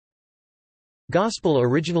Gospel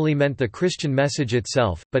originally meant the Christian message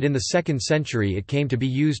itself, but in the 2nd century it came to be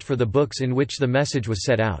used for the books in which the message was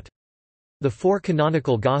set out. The 4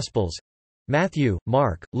 canonical Gospels—Matthew,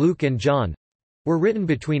 Mark, Luke and John—were written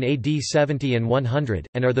between AD 70 and 100,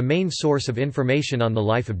 and are the main source of information on the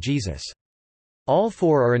life of Jesus. All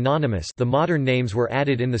 4 are anonymous, the modern names were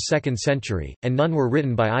added in the 2nd century, and none were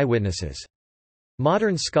written by eyewitnesses.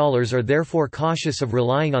 Modern scholars are therefore cautious of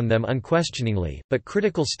relying on them unquestioningly, but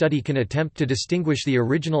critical study can attempt to distinguish the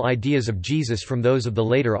original ideas of Jesus from those of the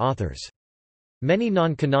later authors. Many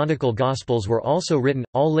non-canonical Gospels were also written,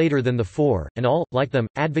 all later than the 4, and all, like them,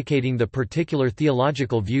 advocating the particular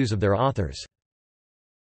theological views of their authors.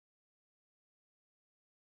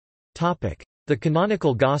 The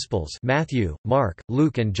canonical Gospels Matthew, Mark,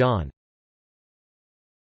 Luke and John.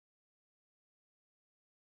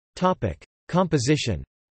 Composition.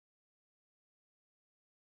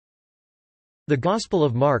 The Gospel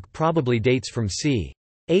of Mark probably dates from c.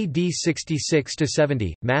 AD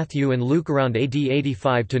 66–70, Matthew and Luke around AD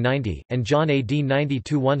 85–90, and John AD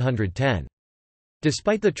 90–110.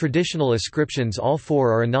 Despite the traditional ascriptions, all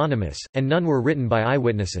 4 are anonymous, and none were written by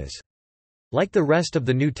eyewitnesses. Like the rest of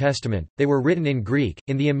the New Testament, they were written in Greek.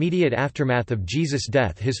 In the immediate aftermath of Jesus'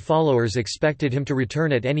 death, his followers expected him to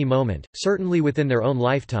return at any moment, certainly within their own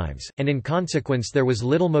lifetimes, and in consequence there was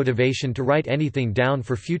little motivation to write anything down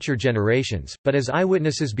for future generations. But as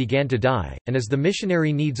eyewitnesses began to die, and as the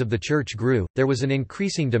missionary needs of the Church grew, there was an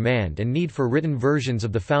increasing demand and need for written versions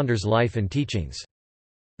of the founder's life and teachings.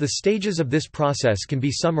 The stages of this process can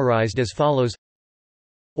be summarized as follows: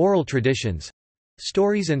 oral traditions.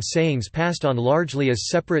 Stories and sayings passed on largely as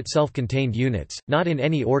separate self-contained units, not in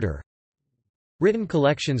any order. Written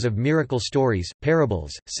collections of miracle stories,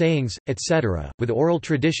 parables, sayings, etc., with oral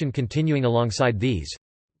tradition continuing alongside these.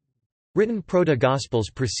 Written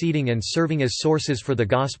proto-Gospels preceding and serving as sources for the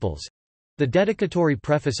Gospels. The dedicatory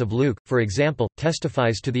preface of Luke, for example,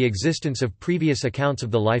 testifies to the existence of previous accounts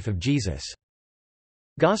of the life of Jesus.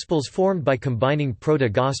 Gospels formed by combining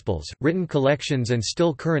proto-Gospels, written collections and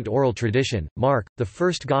still current oral tradition. Mark, the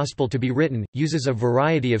first Gospel to be written, uses a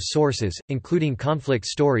variety of sources, including conflict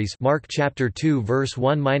stories Mark chapter 2 verse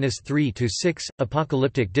 1–3–6,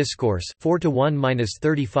 apocalyptic discourse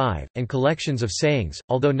 4–1–35, and collections of sayings,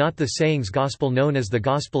 although not the sayings Gospel known as the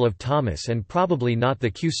Gospel of Thomas and probably not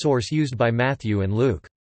the Q source used by Matthew and Luke.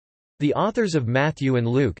 The authors of Matthew and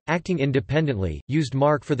Luke, acting independently, used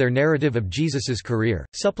Mark for their narrative of Jesus's career,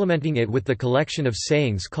 supplementing it with the collection of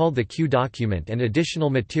sayings called the Q document and additional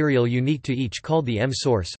material unique to each called the M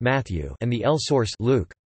source Matthew and the L source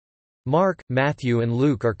Luke. Mark, Matthew and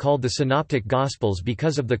Luke are called the Synoptic Gospels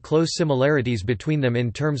because of the close similarities between them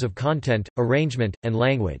in terms of content, arrangement, and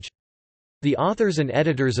language. The authors and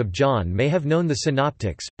editors of John may have known the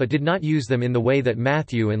Synoptics, but did not use them in the way that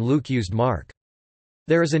Matthew and Luke used Mark.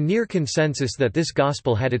 There is a near consensus that this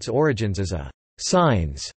gospel had its origins as a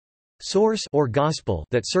signs source or gospel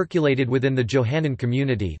that circulated within the Johannine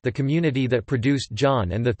community, the community that produced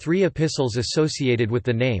John and the 3 epistles associated with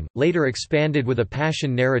the name, later expanded with a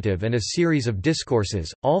passion narrative and a series of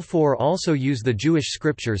discourses. All 4 also use the Jewish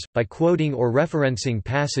scriptures, by quoting or referencing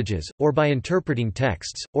passages, or by interpreting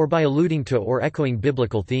texts, or by alluding to or echoing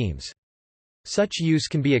biblical themes. Such use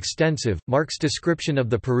can be extensive. Mark's description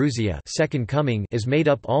of the Parousia, Second Coming, is made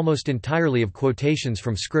up almost entirely of quotations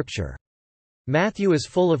from Scripture. Matthew is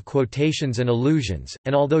full of quotations and allusions,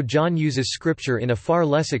 and although John uses Scripture in a far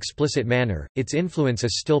less explicit manner, its influence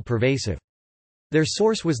is still pervasive. Their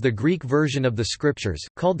source was the Greek version of the Scriptures,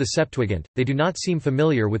 called the Septuagint. They do not seem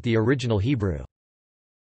familiar with the original Hebrew.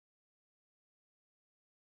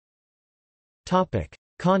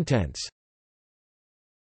 Contents.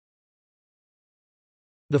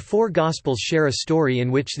 The 4 Gospels share a story in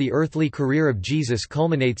which the earthly career of Jesus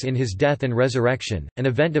culminates in his death and resurrection, an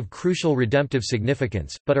event of crucial redemptive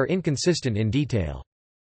significance, but are inconsistent in detail.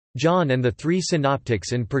 John and the 3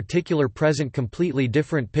 synoptics in particular present completely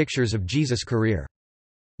different pictures of Jesus' career.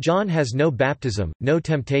 John has no baptism, no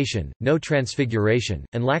temptation, no transfiguration,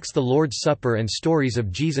 and lacks the Lord's Supper and stories of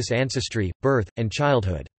Jesus' ancestry, birth, and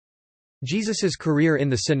childhood. Jesus's career in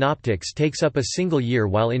the Synoptics takes up a single year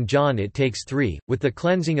while in John it takes 3, with the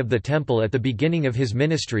cleansing of the temple at the beginning of his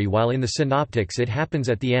ministry while in the Synoptics it happens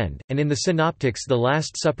at the end, and in the Synoptics the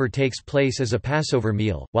Last Supper takes place as a Passover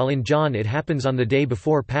meal, while in John it happens on the day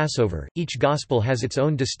before Passover. Each Gospel has its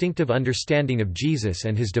own distinctive understanding of Jesus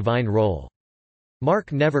and his divine role.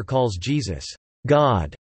 Mark never calls Jesus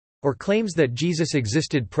God, or claims that Jesus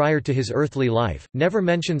existed prior to his earthly life, never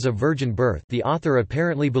mentions a virgin birth. The author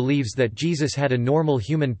apparently believes that Jesus had a normal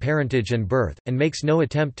human parentage and birth, and makes no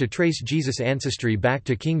attempt to trace Jesus' ancestry back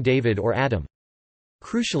to King David or Adam.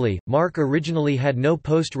 Crucially, Mark originally had no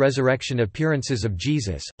post-resurrection appearances of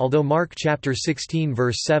Jesus, although Mark chapter 16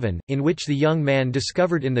 verse 7, in which the young man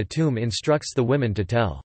discovered in the tomb instructs the women to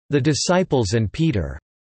tell the disciples and Peter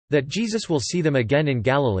that Jesus will see them again in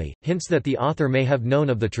Galilee, hints that the author may have known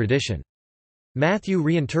of the tradition. Matthew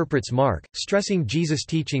reinterprets Mark, stressing Jesus'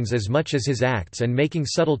 teachings as much as his acts and making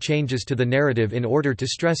subtle changes to the narrative in order to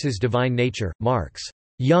stress his divine nature. Mark's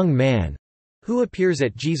young man, who appears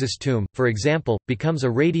at Jesus' tomb, for example, becomes a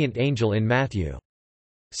radiant angel in Matthew.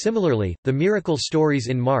 Similarly, the miracle stories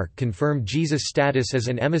in Mark confirm Jesus' status as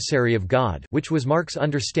an emissary of God, which was Mark's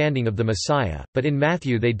understanding of the Messiah, but in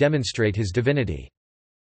Matthew they demonstrate his divinity.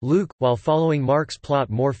 Luke, while following Mark's plot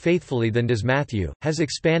more faithfully than does Matthew, has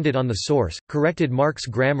expanded on the source, corrected Mark's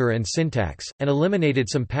grammar and syntax, and eliminated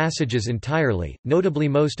some passages entirely, notably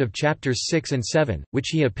most of chapters 6 and 7, which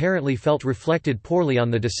he apparently felt reflected poorly on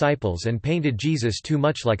the disciples and painted Jesus too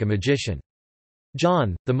much like a magician.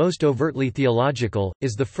 John, the most overtly theological,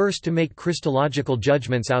 is the first to make Christological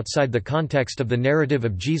judgments outside the context of the narrative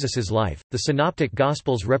of Jesus's life. The Synoptic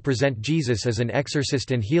Gospels represent Jesus as an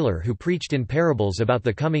exorcist and healer who preached in parables about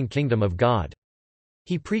the coming kingdom of God.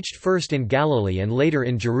 He preached first in Galilee and later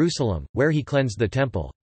in Jerusalem, where he cleansed the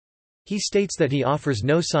temple. He states that he offers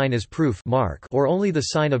no sign as proof, Mark, or only the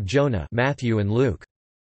sign of Jonah, Matthew and Luke.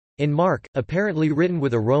 In Mark, apparently written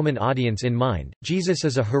with a Roman audience in mind, Jesus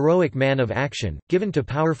is a heroic man of action, given to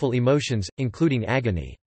powerful emotions, including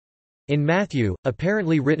agony. In Matthew,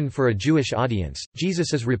 apparently written for a Jewish audience,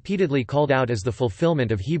 Jesus is repeatedly called out as the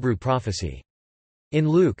fulfillment of Hebrew prophecy. In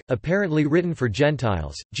Luke, apparently written for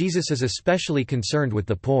Gentiles, Jesus is especially concerned with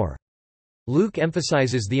the poor. Luke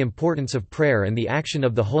emphasizes the importance of prayer and the action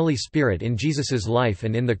of the Holy Spirit in Jesus's life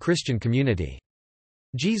and in the Christian community.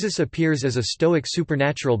 Jesus appears as a stoic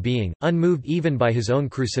supernatural being, unmoved even by his own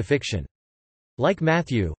crucifixion. Like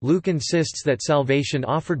Matthew, Luke insists that salvation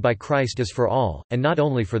offered by Christ is for all, and not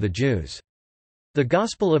only for the Jews. The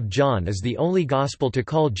Gospel of John is the only gospel to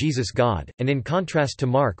call Jesus God, and in contrast to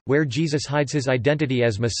Mark, where Jesus hides his identity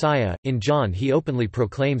as Messiah, in John he openly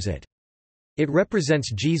proclaims it. It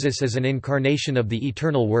represents Jesus as an incarnation of the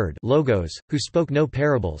eternal Word Logos, who spoke no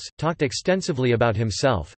parables, talked extensively about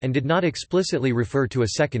himself, and did not explicitly refer to a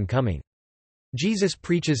second coming. Jesus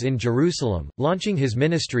preaches in Jerusalem, launching his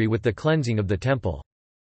ministry with the cleansing of the temple.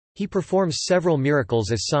 He performs several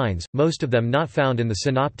miracles as signs, most of them not found in the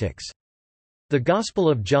Synoptics. The Gospel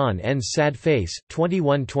of John ends sad face,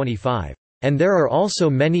 21:25. And there are also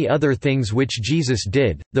many other things which Jesus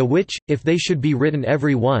did, the which, if they should be written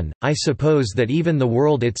every one, I suppose that even the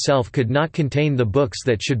world itself could not contain the books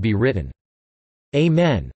that should be written.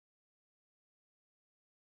 Amen.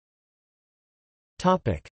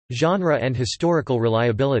 Genre and historical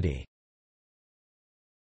reliability.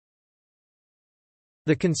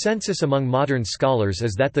 The consensus among modern scholars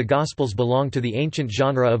is that the Gospels belong to the ancient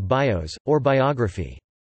genre of bios, or biography.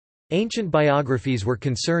 Ancient biographies were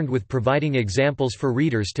concerned with providing examples for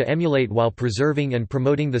readers to emulate while preserving and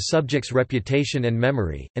promoting the subject's reputation and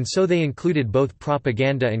memory, and so they included both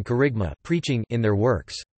propaganda and kerygma preaching in their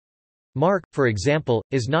works. Mark, for example,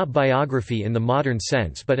 is not biography in the modern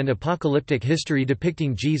sense but an apocalyptic history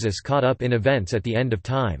depicting Jesus caught up in events at the end of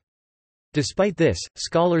time. Despite this,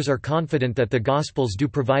 scholars are confident that the Gospels do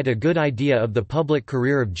provide a good idea of the public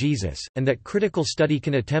career of Jesus, and that critical study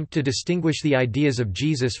can attempt to distinguish the ideas of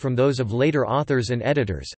Jesus from those of later authors and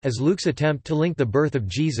editors. As Luke's attempt to link the birth of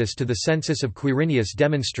Jesus to the census of Quirinius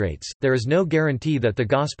demonstrates, there is no guarantee that the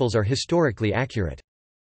Gospels are historically accurate.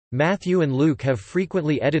 Matthew and Luke have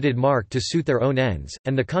frequently edited Mark to suit their own ends,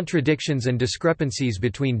 and the contradictions and discrepancies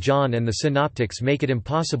between John and the Synoptics make it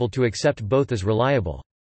impossible to accept both as reliable.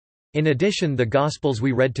 In addition, the Gospels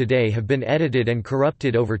we read today have been edited and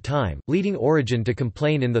corrupted over time, leading Origen to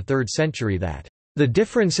complain in the 3rd century that, "The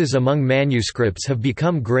differences among manuscripts have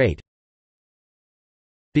become great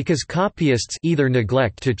because copyists either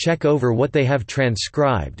neglect to check over what they have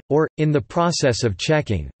transcribed, or, in the process of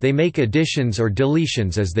checking, they make additions or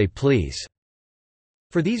deletions as they please."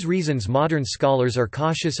 For these reasons modern scholars are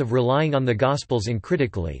cautious of relying on the Gospels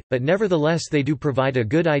uncritically, but nevertheless they do provide a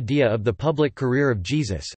good idea of the public career of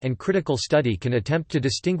Jesus, and critical study can attempt to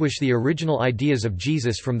distinguish the original ideas of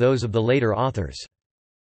Jesus from those of the later authors.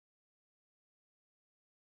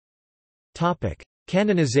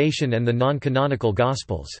 Canonization and the non-canonical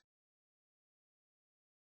Gospels.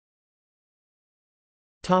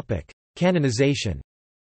 Canonization.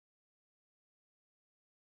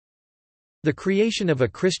 The creation of a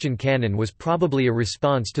Christian canon was probably a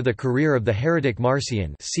response to the career of the heretic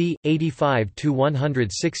Marcion c.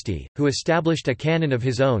 85–160, who established a canon of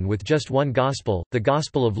his own with just one Gospel, the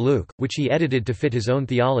Gospel of Luke, which he edited to fit his own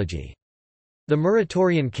theology. The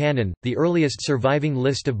Muratorian Canon, the earliest surviving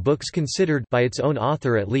list of books considered by its own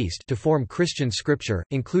author at least to form Christian scripture,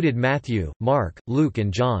 included Matthew, Mark, Luke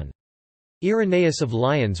and John. Irenaeus of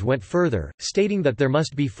Lyons went further, stating that there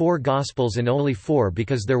must be 4 Gospels and only 4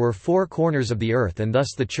 because there were 4 corners of the earth and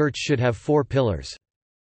thus the Church should have 4 pillars.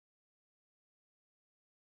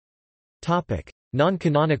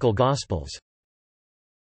 Non-canonical Gospels.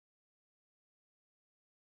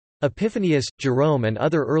 Epiphanius, Jerome and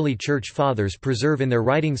other early Church Fathers preserve in their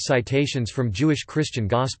writings citations from Jewish Christian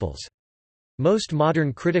Gospels. Most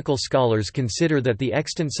modern critical scholars consider that the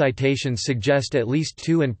extant citations suggest at least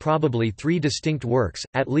 2 and probably 3 distinct works,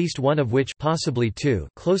 at least one of which possibly 2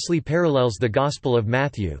 closely parallels the Gospel of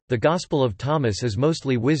Matthew. The Gospel of Thomas is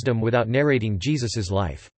mostly wisdom without narrating Jesus's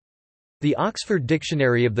life. The Oxford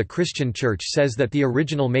Dictionary of the Christian Church says that the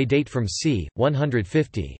original may date from c.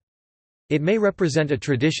 150. It may represent a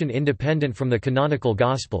tradition independent from the canonical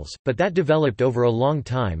Gospels, but that developed over a long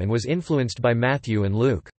time and was influenced by Matthew and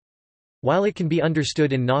Luke. While it can be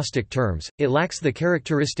understood in Gnostic terms, it lacks the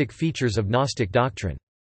characteristic features of Gnostic doctrine.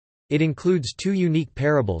 It includes 2 unique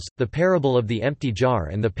parables, the parable of the empty jar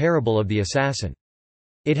and the parable of the assassin.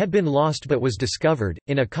 It had been lost but was discovered,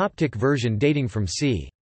 in a Coptic version dating from c.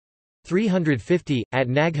 350, at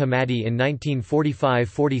Nag Hammadi in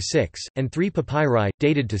 1945–46, and 3 papyri,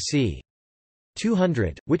 dated to c.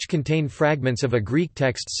 200, which contain fragments of a Greek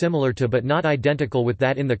text similar to but not identical with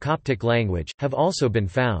that in the Coptic language, have also been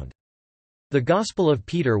found. The Gospel of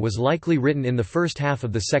Peter was likely written in the first half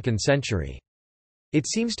of the 2nd century. It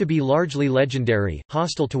seems to be largely legendary,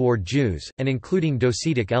 hostile toward Jews, and including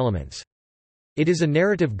docetic elements. It is a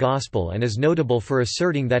narrative gospel and is notable for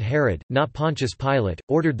asserting that Herod, not Pontius Pilate,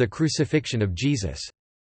 ordered the crucifixion of Jesus.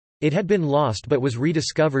 It had been lost but was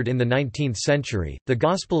rediscovered in the 19th century. The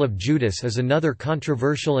Gospel of Judas is another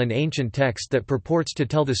controversial and ancient text that purports to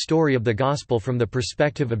tell the story of the Gospel from the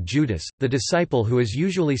perspective of Judas, the disciple who is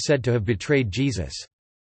usually said to have betrayed Jesus.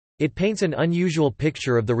 It paints an unusual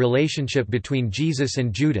picture of the relationship between Jesus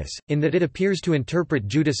and Judas, in that it appears to interpret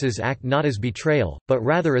Judas's act not as betrayal, but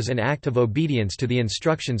rather as an act of obedience to the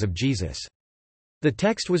instructions of Jesus. The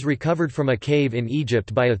text was recovered from a cave in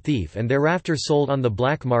Egypt by a thief and thereafter sold on the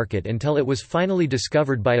black market until it was finally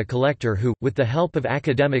discovered by a collector who, with the help of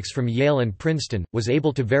academics from Yale and Princeton, was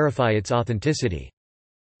able to verify its authenticity.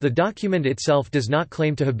 The document itself does not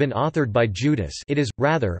claim to have been authored by Judas. It is,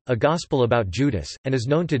 rather, a gospel about Judas, and is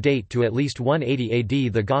known to date to at least 180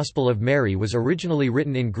 AD. The Gospel of Mary was originally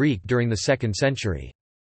written in Greek during the 2nd century.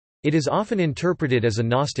 It is often interpreted as a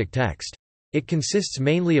Gnostic text. It consists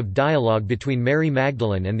mainly of dialogue between Mary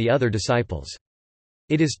Magdalene and the other disciples.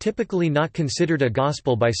 It is typically not considered a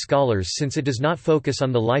gospel by scholars since it does not focus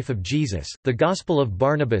on the life of Jesus. The Gospel of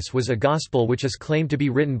Barnabas was a gospel which is claimed to be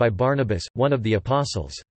written by Barnabas, one of the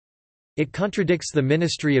apostles. It contradicts the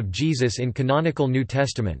ministry of Jesus in canonical New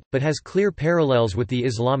Testament, but has clear parallels with the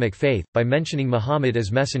Islamic faith, by mentioning Muhammad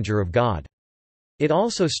as messenger of God. It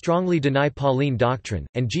also strongly denies Pauline doctrine,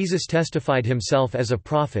 and Jesus testified himself as a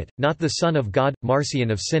prophet, not the Son of God.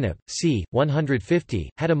 Marcion of Sinop, c. 150,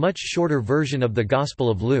 had a much shorter version of the Gospel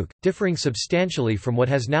of Luke, differing substantially from what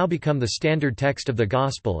has now become the standard text of the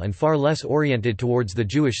Gospel and far less oriented towards the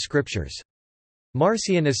Jewish scriptures.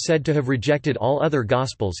 Marcion is said to have rejected all other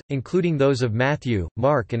Gospels, including those of Matthew,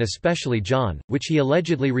 Mark and especially John, which he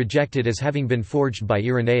allegedly rejected as having been forged by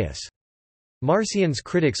Irenaeus. Marcion's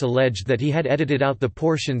critics alleged that he had edited out the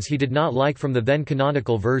portions he did not like from the then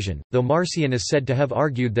canonical version, though Marcion is said to have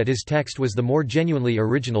argued that his text was the more genuinely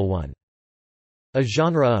original one. A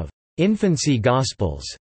genre of infancy Gospels,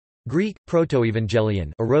 Greek,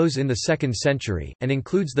 protoevangelion, arose in the 2nd century, and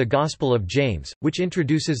includes the Gospel of James, which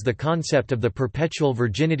introduces the concept of the perpetual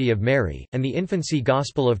virginity of Mary, and the infancy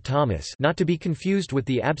Gospel of Thomas, not to be confused with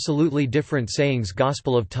the absolutely different sayings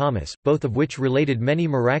Gospel of Thomas, both of which related many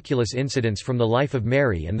miraculous incidents from the life of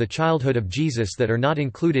Mary and the childhood of Jesus that are not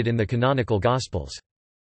included in the canonical Gospels.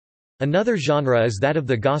 Another genre is that of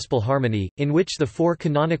the Gospel harmony, in which the 4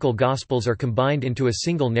 canonical Gospels are combined into a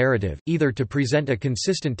single narrative, either to present a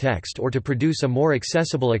consistent text or to produce a more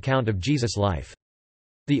accessible account of Jesus' life.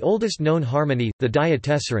 The oldest known harmony, the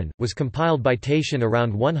Diatessaron, was compiled by Tatian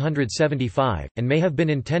around 175, and may have been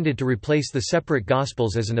intended to replace the separate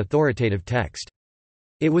Gospels as an authoritative text.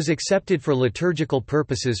 It was accepted for liturgical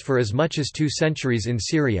purposes for as much as 2 centuries in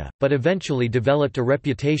Syria, but eventually developed a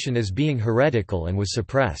reputation as being heretical and was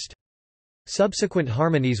suppressed. Subsequent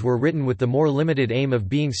harmonies were written with the more limited aim of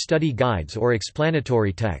being study guides or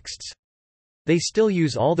explanatory texts. They still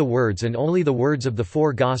use all the words and only the words of the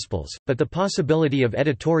 4 Gospels, but the possibility of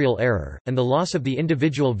editorial error, and the loss of the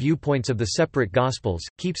individual viewpoints of the separate Gospels,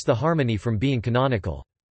 keeps the harmony from being canonical.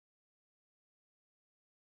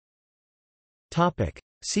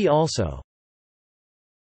 See also.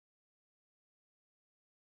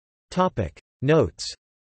 Notes.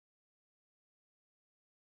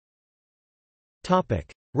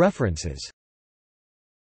 References.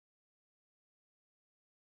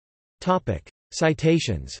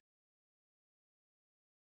 Citations.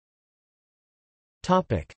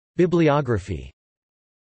 Bibliography.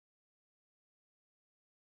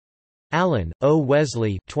 Allen, O.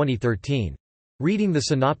 Wesley 2013. Reading the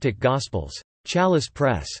Synoptic Gospels. Chalice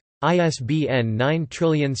Press. ISBN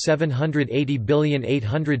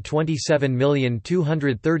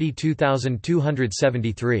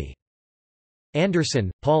 9780827232273. Anderson,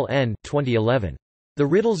 Paul N. 2011. The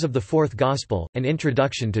Riddles of the Fourth Gospel, An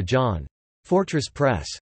Introduction to John. Fortress Press.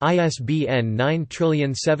 ISBN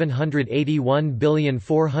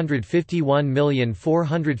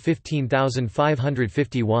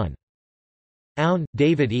 9781451415551. Owen,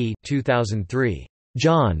 David E. 2003.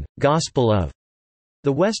 John, Gospel of.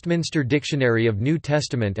 The Westminster Dictionary of New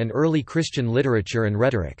Testament and Early Christian Literature and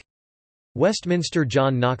Rhetoric. Westminster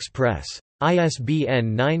John Knox Press.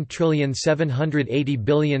 ISBN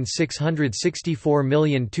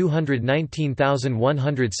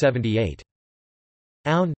 9780664219178.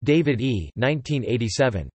 Owen, David E.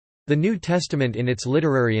 1987. The New Testament in its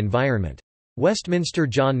Literary Environment. Westminster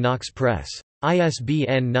John Knox Press.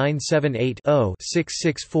 ISBN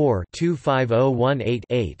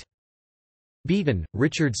 978-0-664-25018-8. Beaton,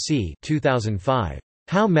 Richard C. 2005.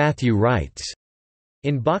 How Matthew Writes.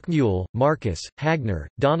 In Bachmuel, Marcus, Hagner,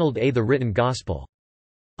 Donald A. The Written Gospel.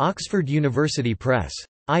 Oxford University Press.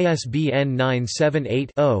 ISBN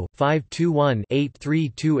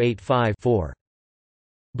 978-0-521-83285-4.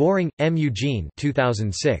 Boring, M. Eugene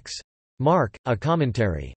 2006. Mark, A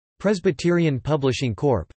Commentary. Presbyterian Publishing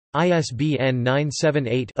Corp. ISBN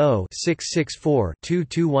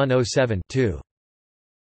 978-0-664-22107-2.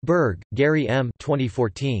 Berg, Gary M.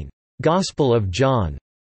 2014. Gospel of John.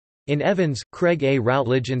 In Evans, Craig A.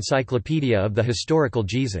 Routledge Encyclopedia of the Historical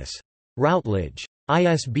Jesus. Routledge.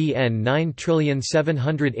 ISBN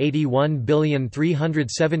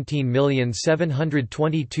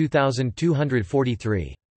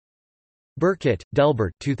 9781317722243. Burkitt,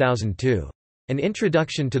 Delbert 2002. An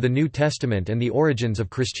Introduction to the New Testament and the Origins of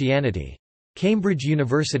Christianity. Cambridge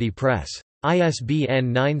University Press.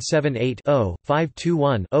 ISBN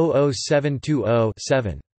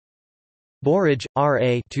 978-0-521-00720-7. Borage, R.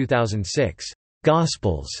 A. 2006.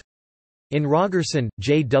 Gospels. In Rogerson,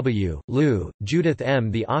 J. W., Lew, Judith M.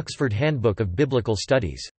 The Oxford Handbook of Biblical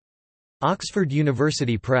Studies. Oxford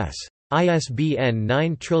University Press. ISBN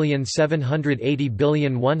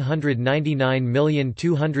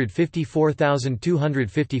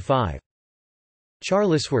 9780199254255.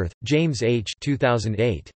 Charlesworth, James H.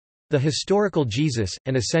 2008. The Historical Jesus,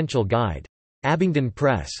 An Essential Guide. Abingdon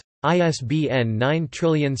Press. ISBN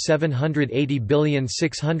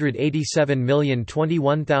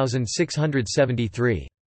 9780687021673.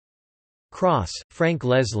 Cross, Frank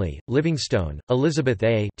Leslie, Livingstone, Elizabeth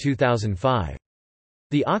A. 2005.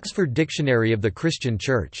 The Oxford Dictionary of the Christian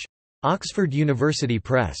Church. Oxford University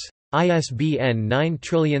Press. ISBN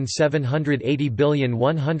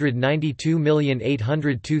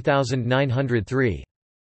 9780192802903.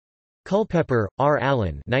 Culpeper, R.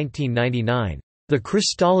 Allen 1999. The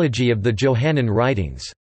Christology of the Johannine Writings.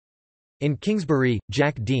 In Kingsbury,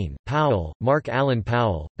 Jack Dean, Powell, Mark Allen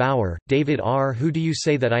Powell, Bauer, David R. Who Do You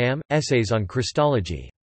Say That I Am? Essays on Christology.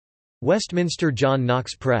 Westminster John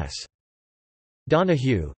Knox Press.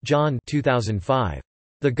 Donahue, John 2005.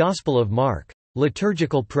 The Gospel of Mark.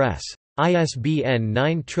 Liturgical Press. ISBN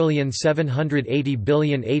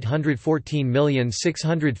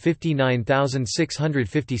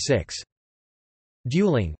 9780814659656.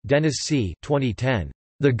 Dewling, Dennis C. 2010.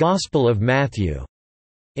 The Gospel of Matthew.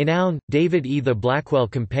 In Owen, David E. The Blackwell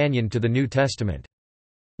Companion to the New Testament.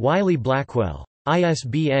 Wiley Blackwell.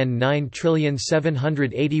 ISBN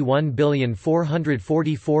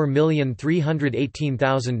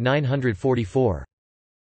 9781444318944.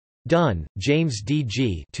 Dunn, James D.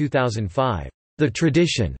 G. 2005. The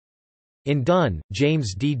Tradition. In Dunn,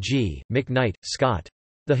 James D. G., McKnight, Scott.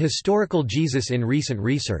 The Historical Jesus in Recent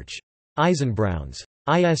Research. Eisenbrowns.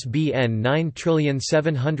 ISBN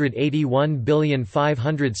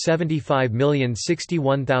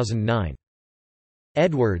 9781575061009.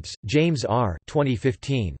 Edwards, James R.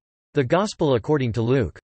 2015. The Gospel According to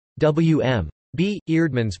Luke. W.M. B.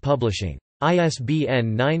 Eerdmans Publishing.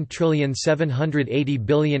 ISBN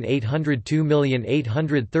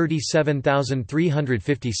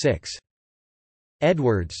 9780802837356.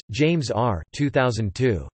 Edwards, James R.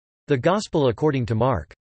 2002. The Gospel According to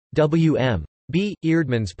Mark. W.M. B.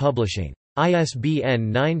 Eerdmans Publishing.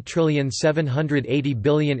 ISBN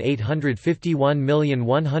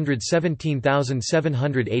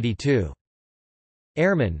 9780851117782.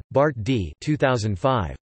 Ehrman, Bart D.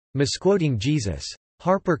 2005. Misquoting Jesus.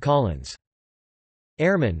 HarperCollins.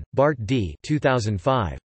 Ehrman, Bart D.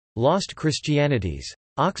 2005. Lost Christianities.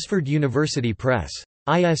 Oxford University Press.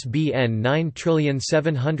 ISBN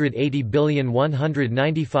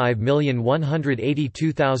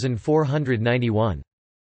 9780195182491.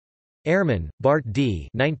 Ehrman, Bart D.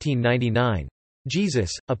 1999.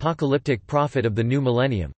 Jesus, Apocalyptic Prophet of the New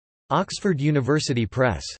Millennium. Oxford University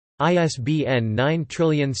Press. ISBN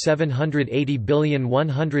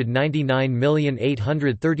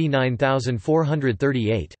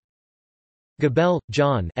 9780199839438. Gabel,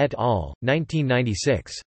 John et al.,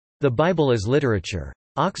 1996. The Bible as Literature.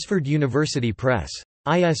 Oxford University Press.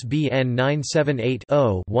 ISBN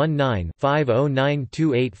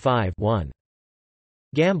 978-0-19-509285-1.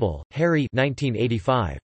 Gamble, Harry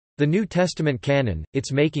 1985. The New Testament Canon,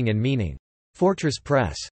 Its Making and Meaning. Fortress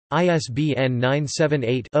Press. ISBN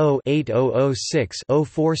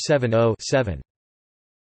 978-0-8006-0470-7.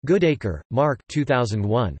 Goodacre, Mark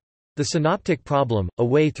 2001. The Synoptic Problem, A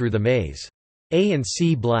Way Through the Maze. A and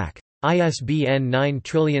C Black. ISBN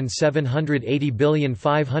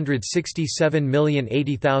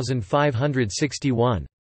 9780567080561.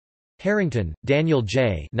 Harrington, Daniel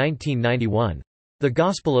J. 1991. The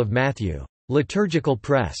Gospel of Matthew. Liturgical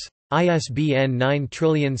Press. ISBN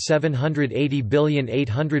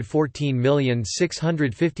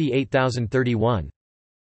 9780814658031.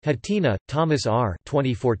 Hattina, Thomas R.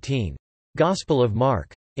 2014. Gospel of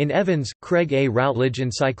Mark. In Evans, Craig A. Routledge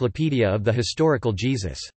Encyclopedia of the Historical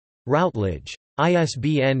Jesus. Routledge.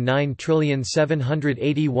 ISBN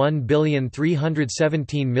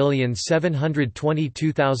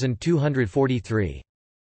 9781317722243.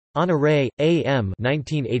 Honoré, A. M.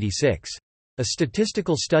 1986. A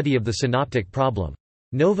Statistical Study of the Synoptic Problem.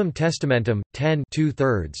 Novum Testamentum, 10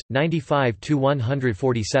 2/3,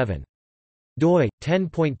 95–147. doi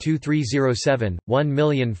 10.2307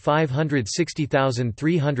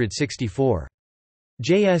 1560364.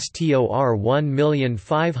 JSTOR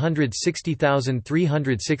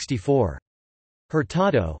 1560364.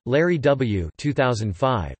 Hurtado, Larry W.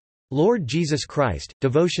 2005. Lord Jesus Christ,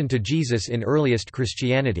 Devotion to Jesus in Earliest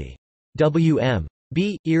Christianity. W.M.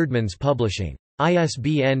 B. Eerdmans Publishing.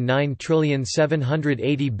 ISBN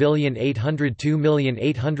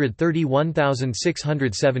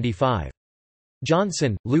 9780802831675.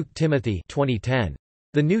 Johnson, Luke Timothy 2010.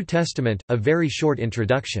 The New Testament, A Very Short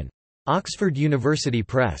Introduction. Oxford University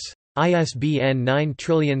Press. ISBN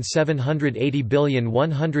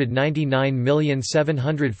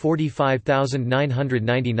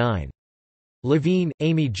 9780199745999. Levine,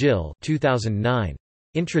 Amy Jill 2009.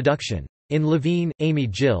 Introduction. In Levine, Amy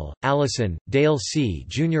Jill, Allison, Dale C.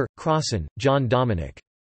 Jr., Crossan, John Dominic.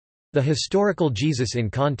 The Historical Jesus in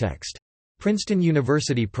Context. Princeton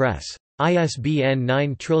University Press. ISBN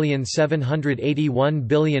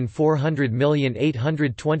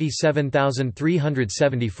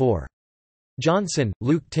 9781400827374. Johnson,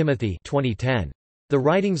 Luke Timothy 2010. The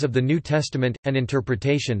Writings of the New Testament, An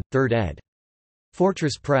Interpretation, 3rd ed.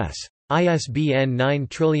 Fortress Press. ISBN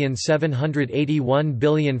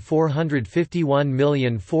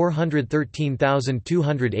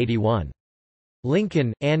 9781451413281.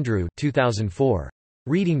 Lincoln, Andrew 2004.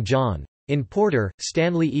 Reading John. In Porter,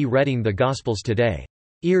 Stanley E. Reading The Gospels Today.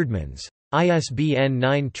 Eerdmans. ISBN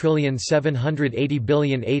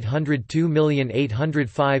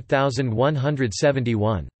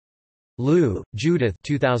 9780802805171. Liu, Judith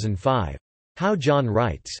 2005. How John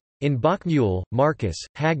Writes. In Bachmuel, Marcus,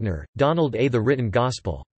 Hagner, Donald A. The Written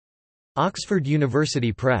Gospel. Oxford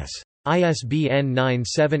University Press. ISBN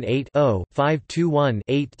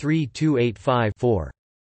 978-0-521-83285-4.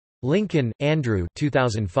 Lincoln, Andrew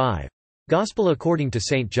 2005. Gospel According to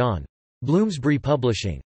St. John. Bloomsbury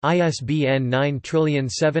Publishing. ISBN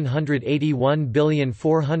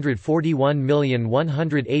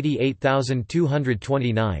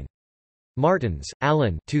 9781441188229. Martins,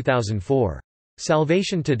 Alan 2004.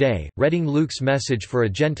 Salvation Today, Reading Luke's Message for a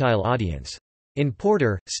Gentile Audience. In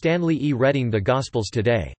Porter, Stanley E. Reading The Gospels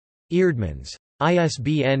Today. Eerdmans.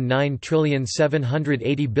 ISBN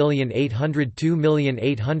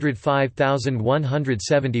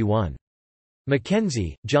 9780802805171.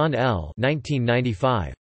 Mackenzie, John L.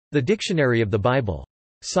 1995. The Dictionary of the Bible.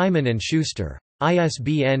 Simon & Schuster.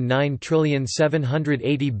 ISBN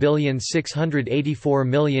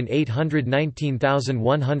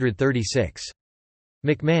 9780684819136.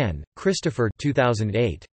 McMahon, Christopher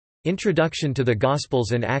 2008. Introduction to the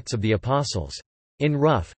Gospels and Acts of the Apostles. In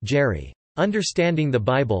Rough, Jerry. Understanding the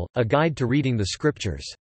Bible, A Guide to Reading the Scriptures.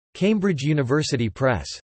 Cambridge University Press.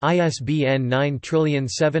 ISBN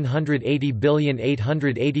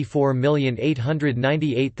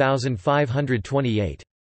 9780884889528.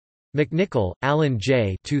 McNichol, Alan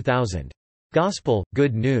J. 2000. Gospel,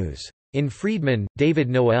 Good News. In Friedman, David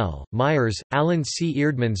Noel, Myers, Alan C.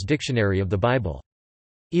 Eerdmans Dictionary of the Bible.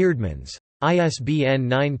 Eerdmans. ISBN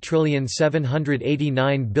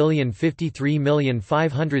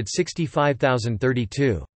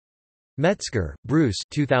 9789053565032. Metzger, Bruce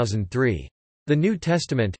 2003. The New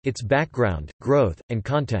Testament, Its Background, Growth, and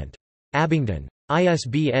Content. Abingdon.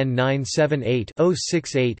 ISBN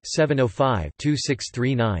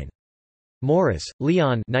 978-068-705-2639. Morris,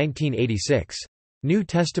 Leon 1986. New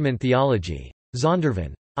Testament Theology.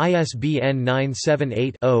 Zondervan. ISBN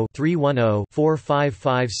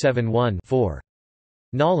 978-0-310-45571-4.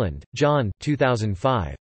 Noland, John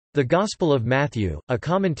 2005. The Gospel of Matthew, A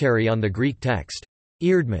Commentary on the Greek Text.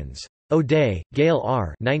 Eerdmans. O'Day, Gail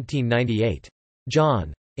R. 1998.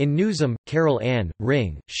 John. In Newsom, Carol Ann,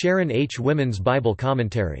 Ring, Sharon H. Women's Bible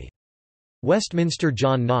Commentary. Westminster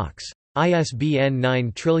John Knox. ISBN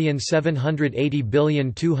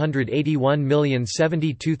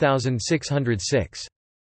 9780281072606.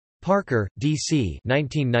 Parker, D.C.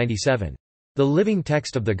 1997. The Living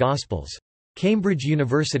Text of the Gospels. Cambridge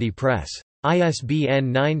University Press.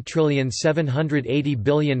 ISBN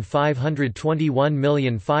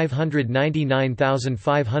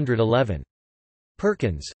 9780521599511.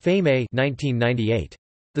 Perkins, Fame 1998.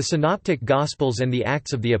 The Synoptic Gospels and the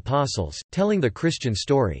Acts of the Apostles, Telling the Christian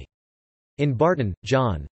Story. In Barton,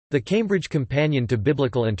 John. The Cambridge Companion to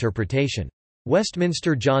Biblical Interpretation.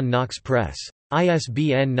 Westminster John Knox Press.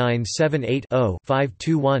 ISBN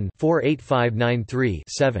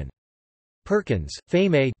 978-0-521-48593-7. Perkins,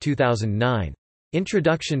 Fame 2009.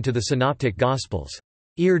 Introduction to the Synoptic Gospels.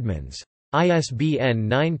 Eerdmans. ISBN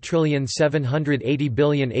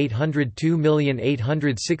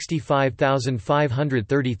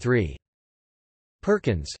 9780802865533.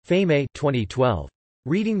 Perkins, Fame 2012.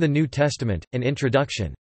 Reading the New Testament, An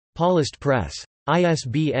Introduction. Paulist Press.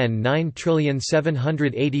 ISBN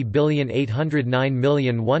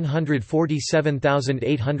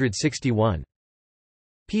 9780809147861.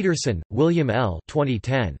 Peterson, William L.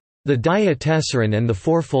 2010. The Diatessaron and the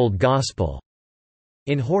Fourfold Gospel.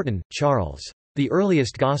 In Horton, Charles. The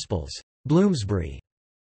Earliest Gospels. Bloomsbury.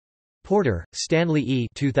 Porter, Stanley E.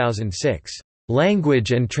 2006.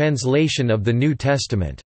 Language and Translation of the New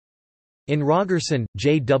Testament. In Rogerson,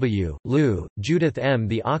 J. W., Lew, Judith M.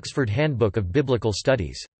 The Oxford Handbook of Biblical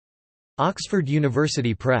Studies. Oxford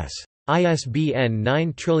University Press. ISBN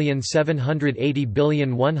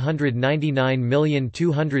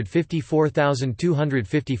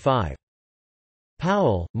 9780199254255.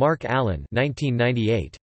 Powell, Mark Allen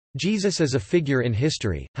 1998. Jesus as a Figure in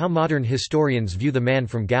History, How Modern Historians View the Man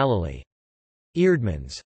from Galilee.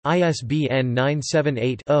 Eerdmans. ISBN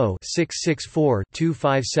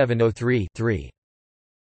 978-0-664-25703-3.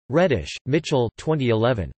 Reddish, Mitchell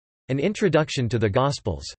 2011. An Introduction to the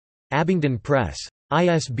Gospels. Abingdon Press.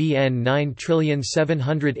 ISBN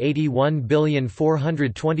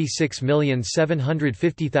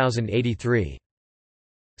 9781426750083.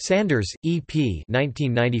 Sanders, E. P.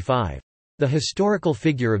 1995. The Historical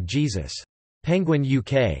Figure of Jesus. Penguin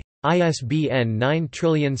UK. ISBN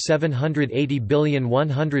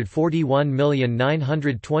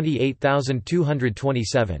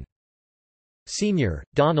 9780141928227. Senior,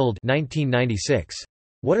 Donald 1996.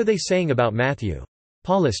 What Are They Saying About Matthew?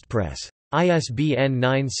 Paulist Press. ISBN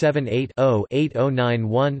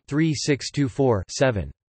 978-0-8091-3624-7.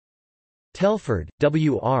 Telford,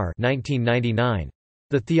 W. R. 1999.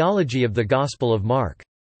 The Theology of the Gospel of Mark.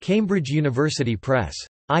 Cambridge University Press.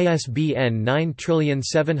 ISBN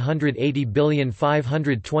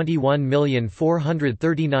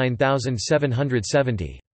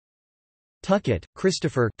 9780521439770. Tuckett,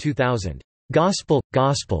 Christopher 2000.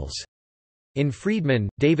 Gospels. In Friedman,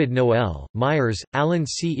 David Noel, Myers, Alan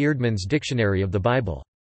C. Eerdmans Dictionary of the Bible.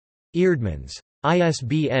 Eerdmans.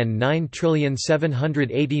 ISBN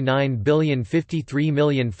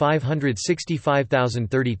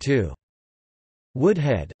 9789053565032.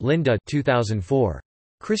 Woodhead, Linda 2004.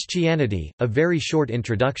 Christianity, A Very Short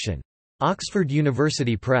Introduction. Oxford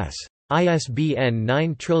University Press. ISBN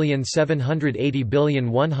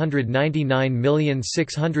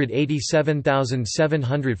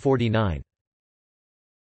 9780199687749.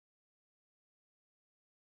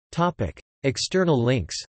 External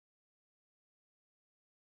links.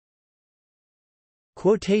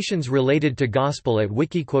 Quotations related to Gospel at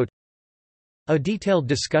Wikiquote. A detailed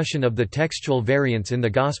discussion of the textual variants in the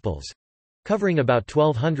Gospels. covering about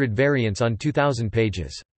 1,200 variants on 2,000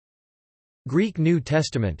 pages. Greek New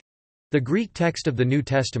Testament. The Greek text of the New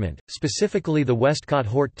Testament, specifically the Westcott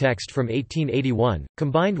Hort text from 1881,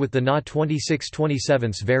 combined with the Na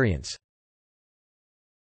 26/27 variants.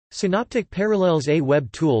 Synoptic Parallels, a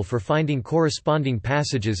web tool for finding corresponding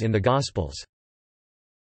passages in the Gospels.